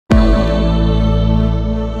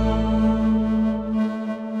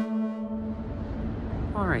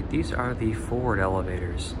These are the forward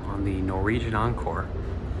elevators on the Norwegian Encore.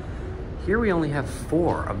 Here we only have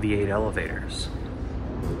 4 of the 8 elevators.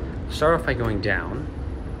 Start off by going down.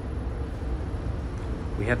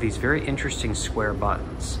 We have these very interesting square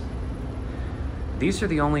buttons. These are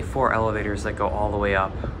the only 4 elevators that go all the way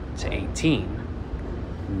up to 18.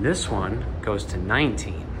 And this one goes to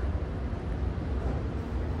 19.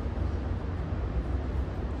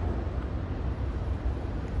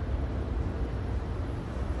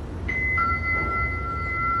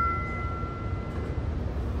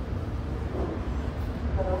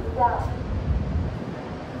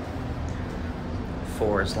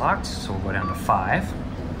 Four is locked, so we'll go down to 5.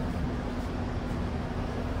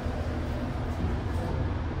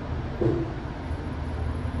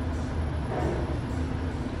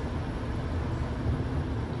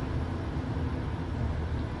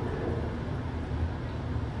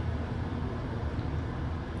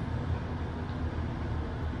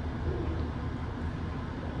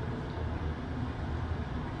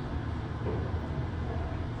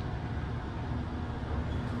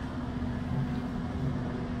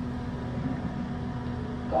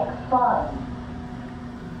 Deck 5.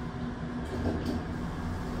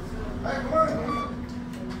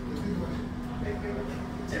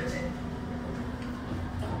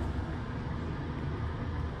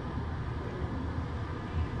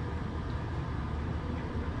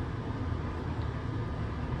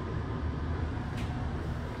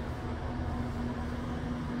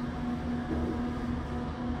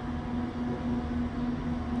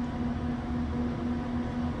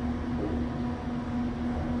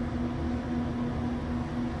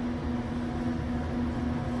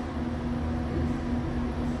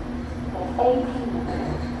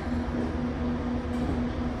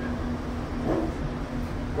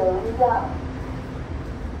 Going down.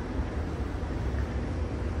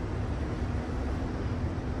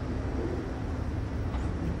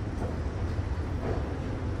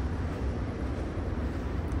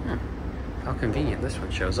 How convenient this one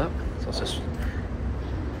shows up. So let's just...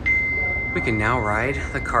 We can now ride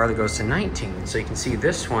the car that goes to 19. So you can see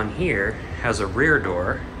this one here has a rear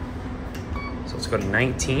door. So let's go to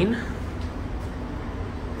 19.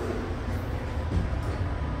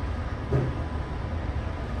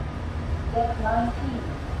 Deck 19.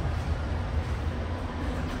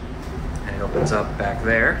 And it opens up back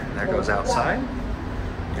there. And that goes outside.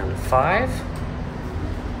 Down to 5.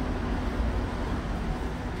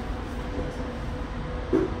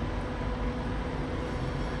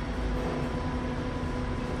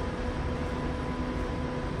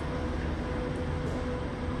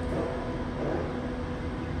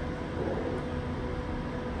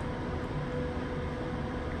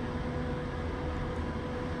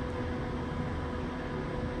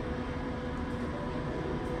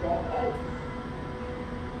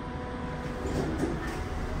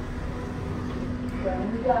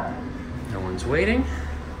 Going down. No one's waiting.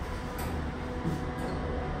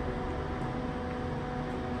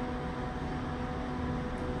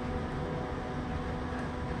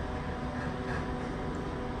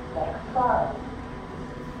 Deck 5.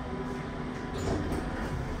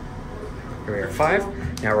 Here we are,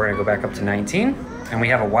 5. Now we're gonna go back up to 19. And we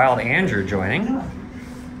have a Wild Andrew joining.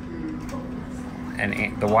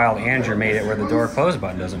 And the Wild Andrew made it where the door close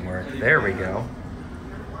button doesn't work. There we go.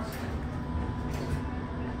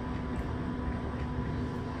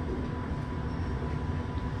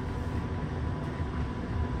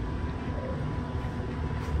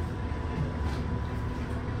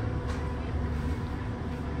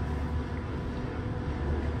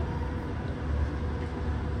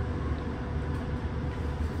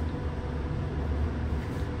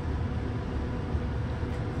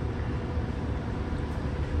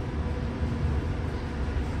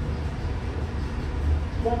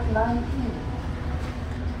 Deck 19.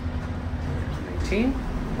 19.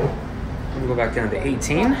 We'll go back down to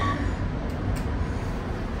 18.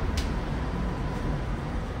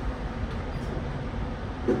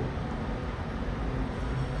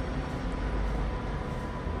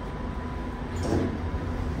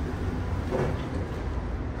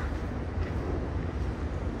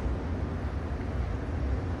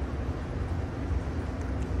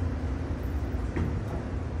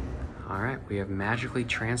 All right, we have magically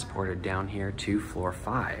transported down here to floor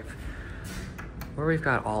 5, where we've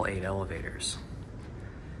got all 8 elevators.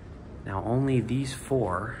 Now only these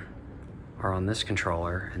 4 are on this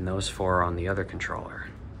controller and those 4 are on the other controller.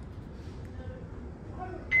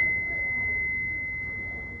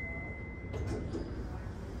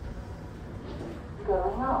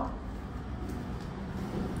 Going up.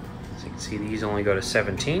 So you can see these only go to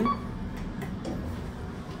 17.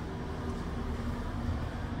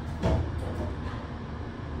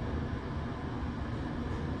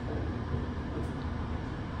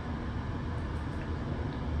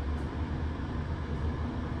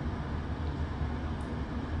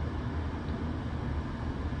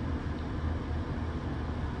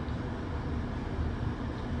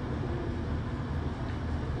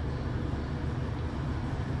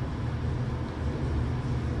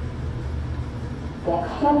 Deck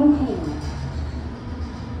 17.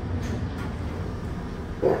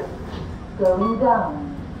 Going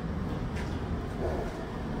down.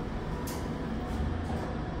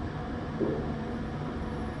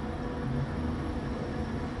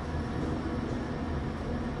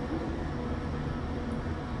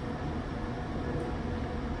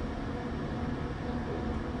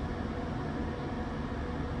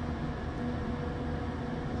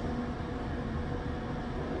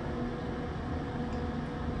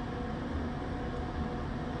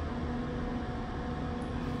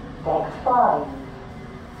 Deck 5.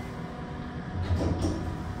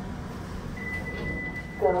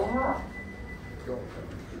 Going up.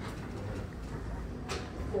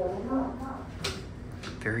 Going up.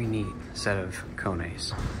 Very neat set of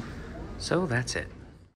Kones. So that's it.